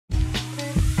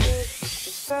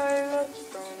It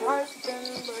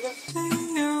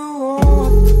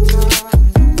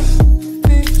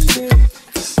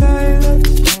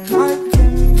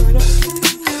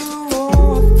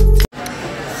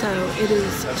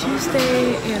is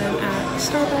Tuesday and I'm at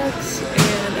Starbucks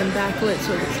and I'm backlit,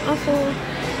 so it's awful,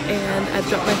 and I've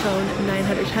dropped my phone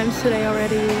 900 times today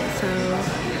already, so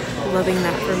loving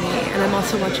that for me. And I'm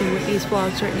also watching Whitney's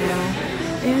vlogs right now,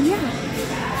 and yeah.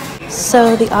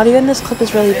 So the audio in this clip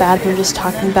is really bad. We're just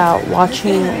talking about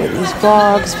watching Whitney's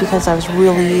vlogs because I was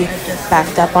really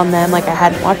backed up on them, like I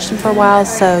hadn't watched them for a while,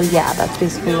 so yeah, that's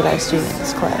basically what I was doing in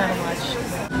this clip.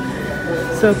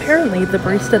 So apparently the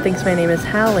barista thinks my name is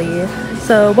Hallie.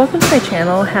 So welcome to my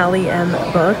channel, Hallie M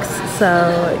Books.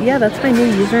 So yeah, that's my new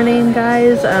username,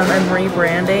 guys. I'm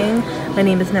rebranding. My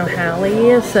name is now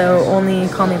Hallie, so only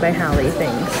call me by Hallie,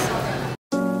 thanks.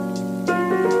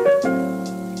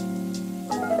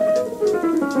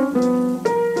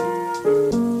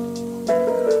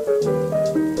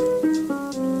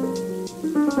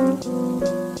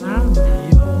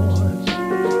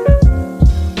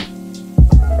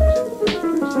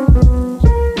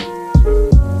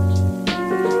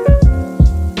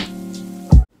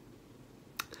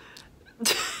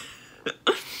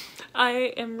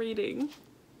 I am reading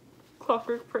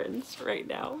Clockwork Prince right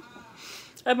now.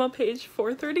 I'm on page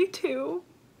 432.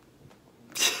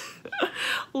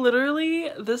 Literally,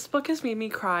 this book has made me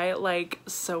cry like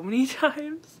so many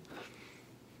times.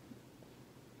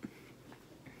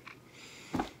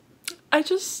 I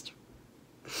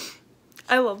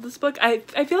love this book. I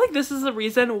feel like this is the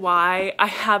reason why I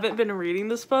haven't been reading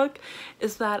this book,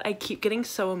 is that I keep getting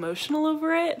so emotional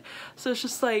over it. So it's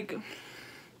just like,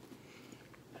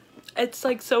 it's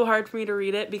like so hard for me to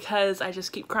read it because I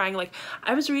just keep crying. Like,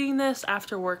 I was reading this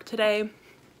after work today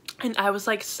and I was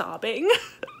like sobbing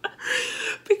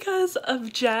because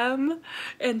of Jem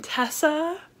and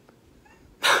Tessa.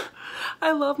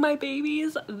 I love my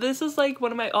babies. This is like one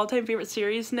of my all-time favorite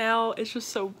series now. It's just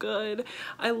so good.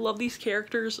 I love these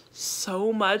characters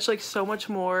so much, like so much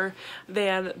more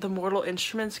than the Mortal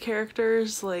Instruments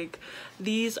characters. Like,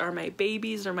 these are my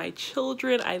babies, they're my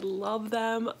children. I love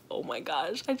them. Oh my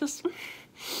gosh,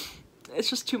 it's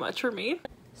just too much for me.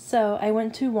 So I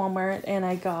went to Walmart and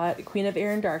I got Queen of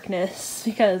Air and Darkness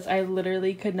because I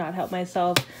literally could not help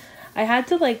myself. I had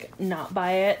to like not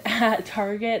buy it at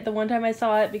Target the one time I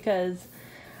saw it because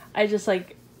I just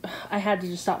like, I had to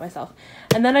just stop myself.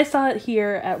 And then I saw it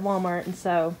here at Walmart, and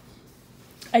so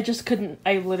I just couldn't,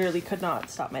 I literally could not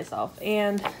stop myself.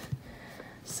 And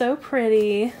so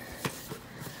pretty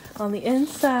on the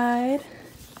inside.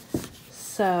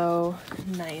 So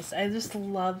nice. I just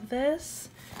love this.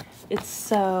 It's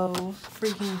so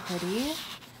freaking pretty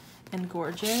and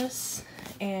gorgeous,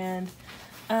 and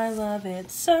I love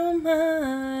it so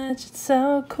much. It's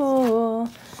so cool.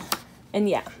 And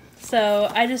yeah, so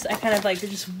I kind of like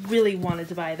just really wanted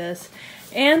to buy this.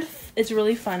 And it's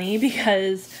really funny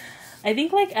because I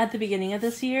think like at the beginning of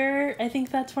this year, I think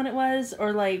that's when it was,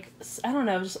 or like, I don't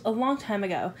know, just a long time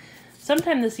ago,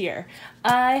 sometime this year,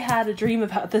 I had a dream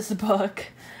about this book.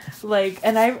 Like,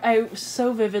 and I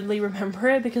so vividly remember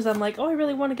it because I'm like, oh, I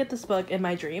really want to get this book in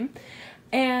my dream.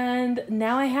 And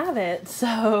now I have it.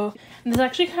 So this is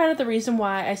actually kind of the reason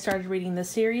why I started reading this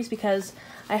series, because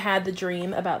I had the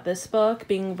dream about this book,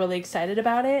 being really excited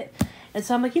about it. And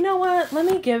so I'm like, you know what, let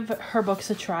me give her books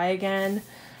a try again.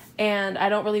 And I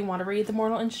don't really want to read the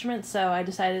Mortal Instruments, so I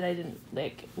decided I didn't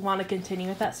like want to continue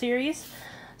with that series.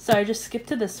 So I just skipped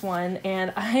to this one,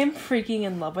 and I am freaking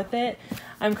in love with it.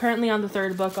 I'm currently on the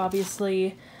third book,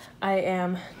 obviously. I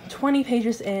am 20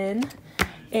 pages in,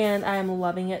 and I'm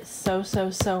loving it so,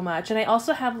 so, so much. And I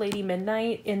also have Lady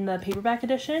Midnight in the paperback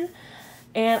edition,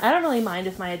 and I don't really mind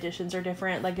if my editions are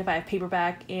different, like if I have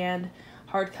paperback and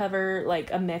hardcover,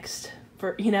 like a mixed,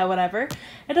 for, you know, whatever.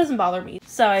 It doesn't bother me.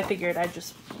 So I figured I'd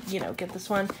just, you know, get this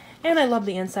one. And I love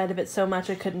the inside of it so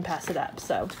much I couldn't pass it up,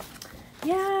 so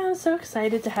yeah, I'm so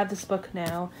excited to have this book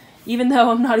now, even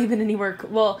though I'm not even anywhere,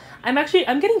 well, I'm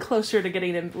getting closer to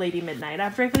getting to Lady Midnight.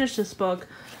 After I finish this book,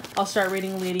 I'll start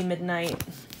reading Lady Midnight,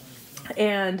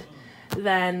 and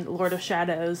then Lord of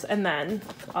Shadows, and then,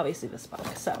 obviously, this book,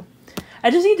 so. I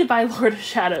just need to buy Lord of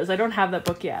Shadows. I don't have that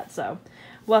book yet, so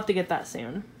we'll have to get that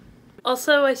soon.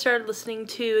 Also, I started listening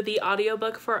to the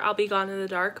audiobook for I'll Be Gone in the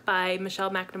Dark by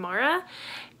Michelle McNamara,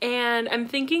 and I'm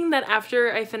thinking that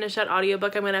after I finish that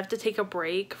audiobook, I'm gonna have to take a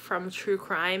break from true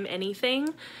crime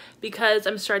anything, because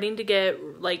I'm starting to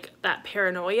get like that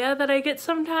paranoia that I get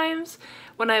sometimes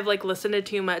when I've like listened to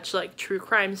too much like true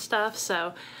crime stuff.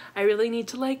 So I really need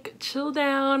to like chill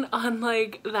down on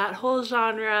like that whole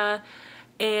genre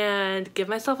and give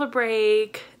myself a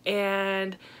break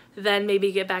and then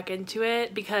maybe get back into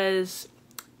it, because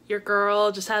your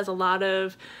girl just has a lot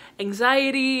of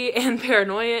anxiety and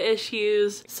paranoia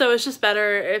issues. So it's just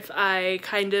better if I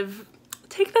kind of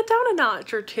take that down a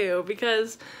notch or two,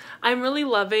 because I'm really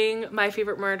loving My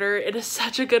Favorite Murder. It is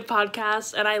such a good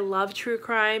podcast, and I love true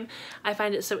crime. I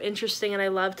find it so interesting, and I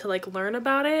love to like learn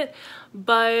about it,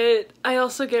 but I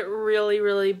also get really,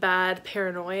 really bad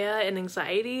paranoia and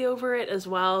anxiety over it as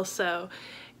well. So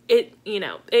it, you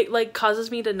know, it like causes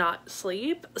me to not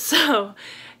sleep. So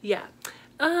yeah.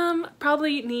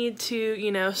 Probably need to,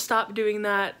 you know, stop doing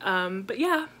that. But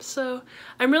yeah, so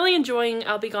I'm really enjoying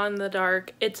I'll Be Gone in the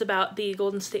Dark. It's about the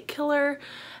Golden State Killer,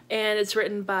 and it's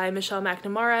written by Michelle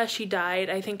McNamara. She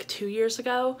died, I think, 2 years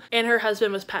ago, and her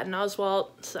husband was Patton Oswalt.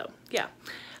 So yeah,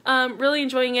 really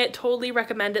enjoying it. Totally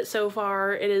recommend it so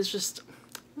far. It is just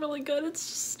really good. It's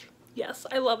just, yes,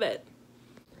 I love it.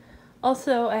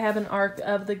 Also, I have an arc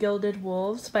of The Gilded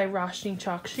Wolves by Roshni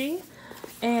Chokshi.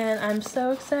 And I'm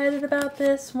so excited about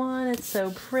this one. It's so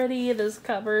pretty. This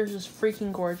cover is just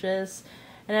freaking gorgeous.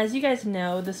 And as you guys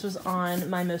know, this was on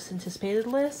my most anticipated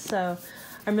list, so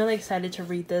I'm really excited to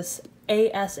read this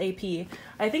ASAP.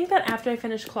 I think that after I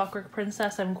finish Clockwork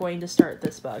Princess, I'm going to start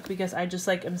this book, because I just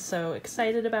like am so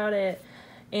excited about it,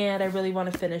 and I really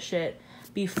want to finish it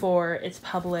before it's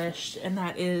published, and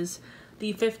that is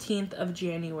the 15th of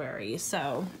January.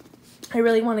 So I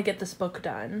really want to get this book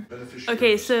done.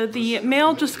 Okay, so the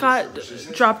mail just got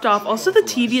dropped off. Also, the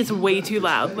TV is way too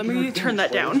loud. Let me turn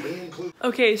that down.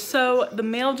 Okay, so the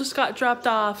mail just got dropped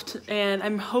off, and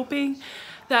I'm hoping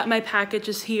that my package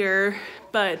is here,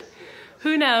 but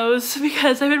who knows,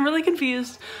 because I've been really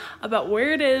confused about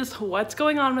where it is, what's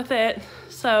going on with it.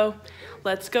 So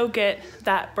let's go get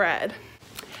that bread.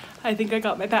 I think I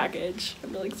got my package.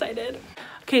 I'm really excited.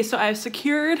 Okay, so I've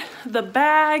secured the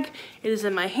bag. It is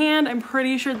in my hand. I'm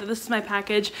pretty sure that this is my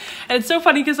package. And it's so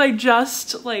funny because I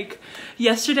just, like,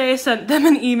 yesterday I sent them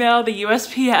an email, the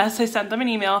USPS, I sent them an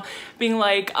email being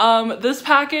like, this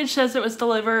package says it was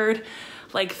delivered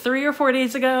like 3 or 4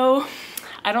 days ago.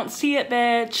 I don't see it,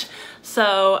 bitch.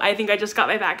 So I think I just got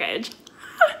my package.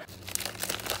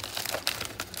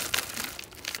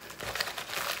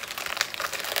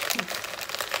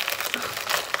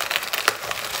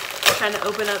 Trying to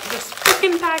open up this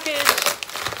freaking package.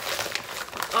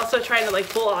 Also trying to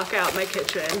like block out my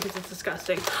kitchen because it's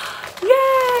disgusting.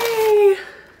 Yay!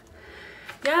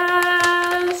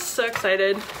 Yes! So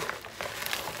excited.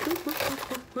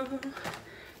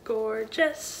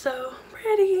 Gorgeous, so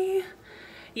pretty.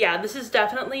 Yeah, this is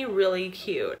definitely really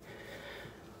cute.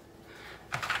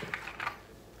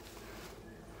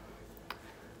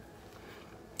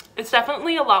 It's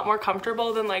definitely a lot more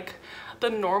comfortable than like the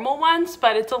normal ones,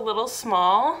 but it's a little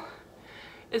small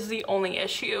is the only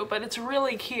issue, but it's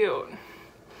really cute.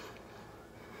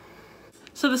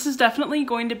 So this is definitely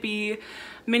going to be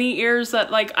mini ears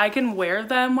that like I can wear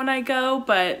them when I go,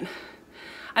 but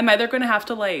I'm either going to have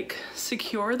to like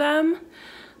secure them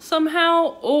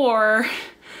somehow, or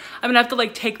I'm gonna have to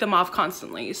like take them off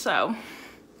constantly. So,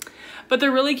 but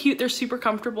they're really cute. They're super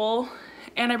comfortable,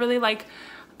 and I really like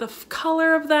the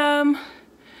color of them.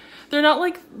 They're not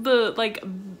like the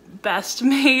best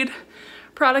made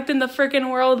product in the freaking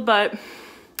world, but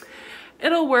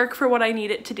it'll work for what I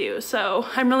need it to do. So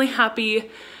I'm really happy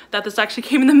that this actually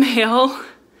came in the mail.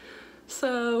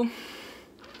 So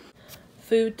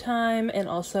food time, and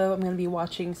also I'm gonna be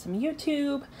watching some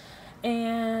YouTube,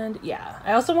 and yeah,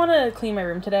 I also want to clean my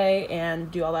room today and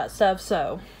do all that stuff,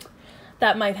 so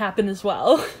that might happen as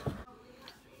well.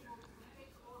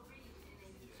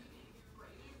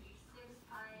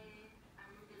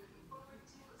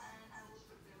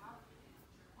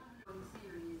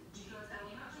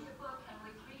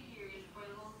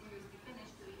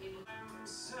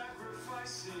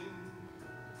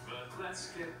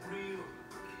 Let's get real.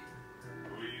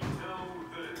 We know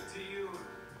the deal.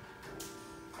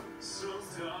 So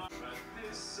dark at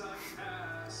this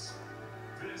success.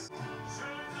 This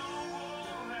turn the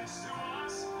wall next to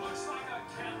us looks like a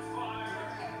campfire.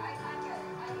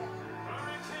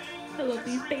 I love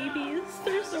these babies.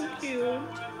 They're so cute.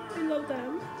 I love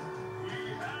them.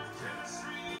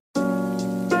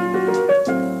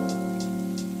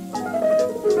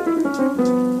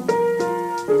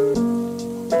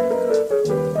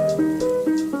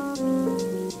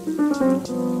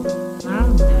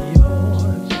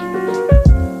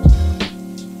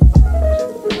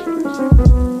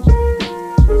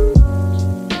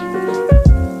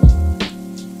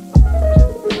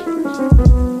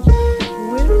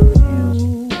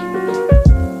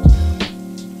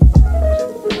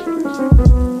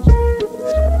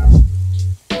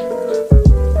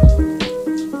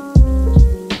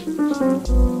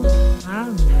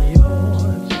 I'm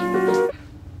yours.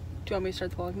 Do you want me to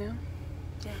start the vlog now?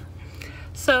 Yeah.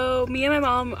 So me and my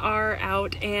mom are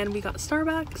out and we got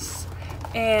Starbucks,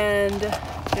 and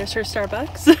there's her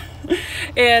Starbucks.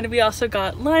 And we also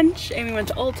got lunch, and we went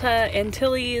to Ulta and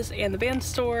Tilly's and the band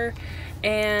store,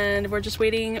 and we're just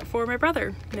waiting for my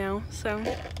brother now. So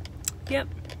yep,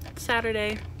 it's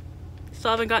Saturday.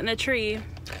 Still haven't gotten a tree.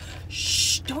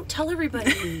 Shh, don't tell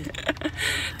everybody.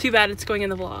 Too bad it's going in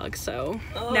the vlog, so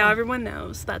now everyone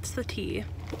knows. That's the tea.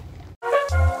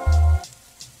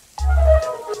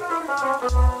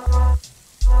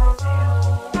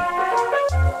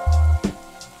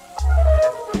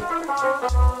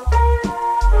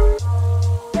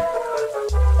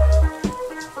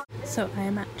 So I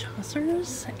am at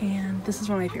Chaucer's, and this is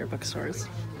one of my favorite bookstores.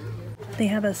 They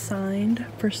have a signed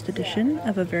first edition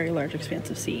of A Very Large Expanse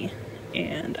of Sea,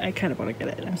 and I kind of want to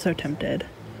get it. I'm so tempted.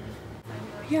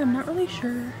 Yeah, I'm not really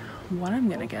sure what I'm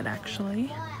gonna get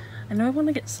actually. I know I want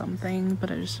to get something,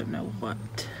 but I just don't know what.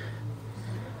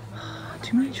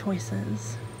 Too many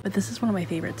choices. But this is one of my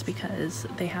favorites because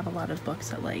they have a lot of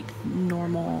books that like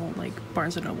normal like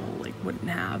Barnes & Noble like wouldn't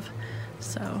have.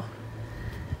 So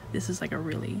this is like a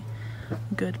really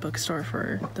good bookstore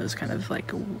for those kind of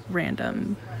like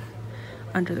random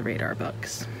under the radar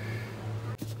books.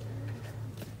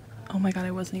 Oh my god,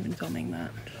 I wasn't even filming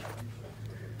that.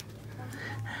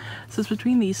 So it's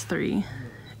between these three,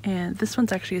 and this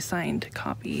one's actually a signed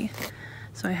copy.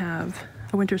 So I have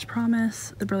A Winter's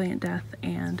Promise, The Brilliant Death,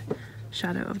 and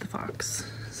Shadow of the Fox.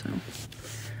 So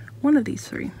one of these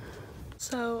three.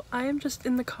 So I am just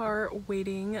in the car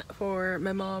waiting for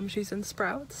my mom. She's in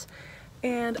Sprouts,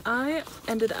 and I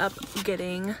ended up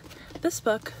getting this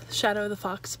book, Shadow of the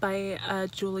Fox by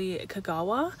Julie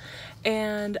Kagawa,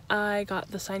 and I got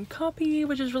the signed copy,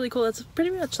 which is really cool. That's pretty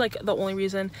much like the only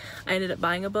reason I ended up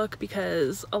buying a book,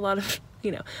 because a lot of,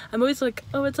 you know, I'm always like,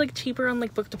 oh, it's like cheaper on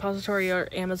like Book Depository or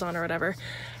Amazon or whatever,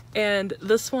 and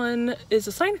this one is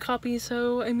a signed copy,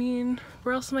 so I mean,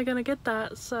 where else am I gonna get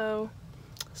that? So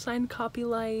signed copy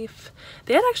life.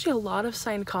 They had actually a lot of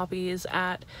signed copies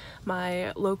at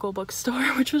my local bookstore,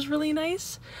 which was really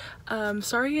nice.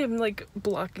 Sorry I'm like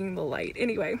blocking the light.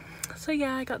 Anyway, so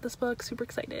yeah, I got this book, super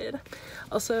excited.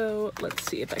 Also, let's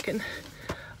see if I can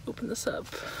open this up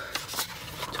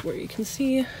to where you can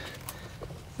see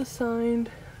the signed.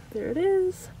 There it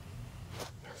is.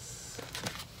 Yes.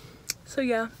 So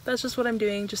yeah, that's just what I'm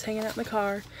doing, just hanging out in the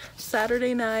car.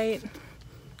 Saturday night,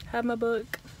 have my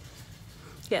book.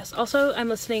 Yes, also I'm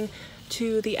listening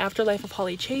to The Afterlife of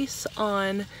Holly Chase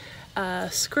on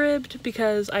Scribd,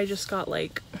 because I just got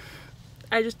like,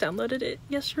 I just downloaded it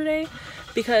yesterday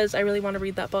because I really want to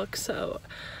read that book. So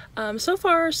so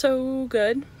far so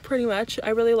good, pretty much. I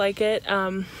really like it.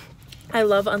 I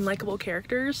love unlikable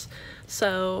characters,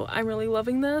 so I'm really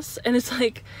loving this. And it's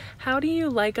like, how do you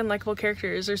like unlikable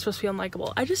characters? They're supposed to be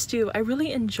unlikable. I just do. I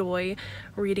really enjoy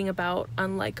reading about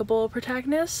unlikable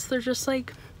protagonists. They're just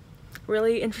like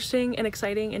really interesting and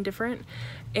exciting and different.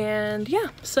 And yeah,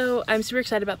 so I'm super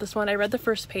excited about this one. I read the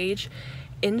first page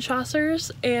in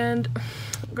Chaucer's, and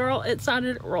girl, it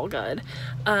sounded real good.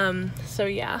 So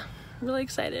yeah, really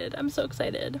excited. I'm so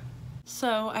excited.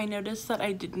 So I noticed that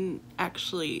I didn't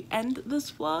actually end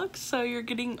this vlog, so you're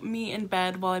getting me in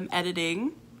bed while I'm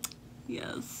editing.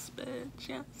 Yes, bitch,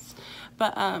 yes.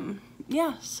 But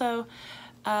yeah, so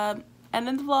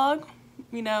ending the vlog,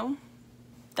 you know,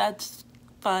 that's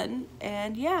fun.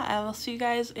 And yeah, I will see you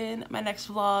guys in my next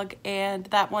vlog, and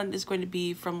that one is going to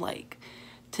be from like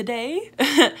today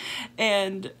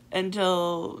and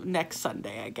until next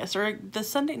Sunday, I guess, or the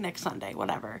Sunday next Sunday,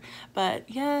 whatever. But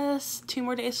yes, 2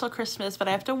 more days till Christmas, but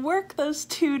I have to work those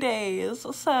 2 days,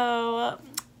 so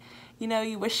you know,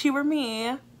 you wish you were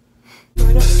me.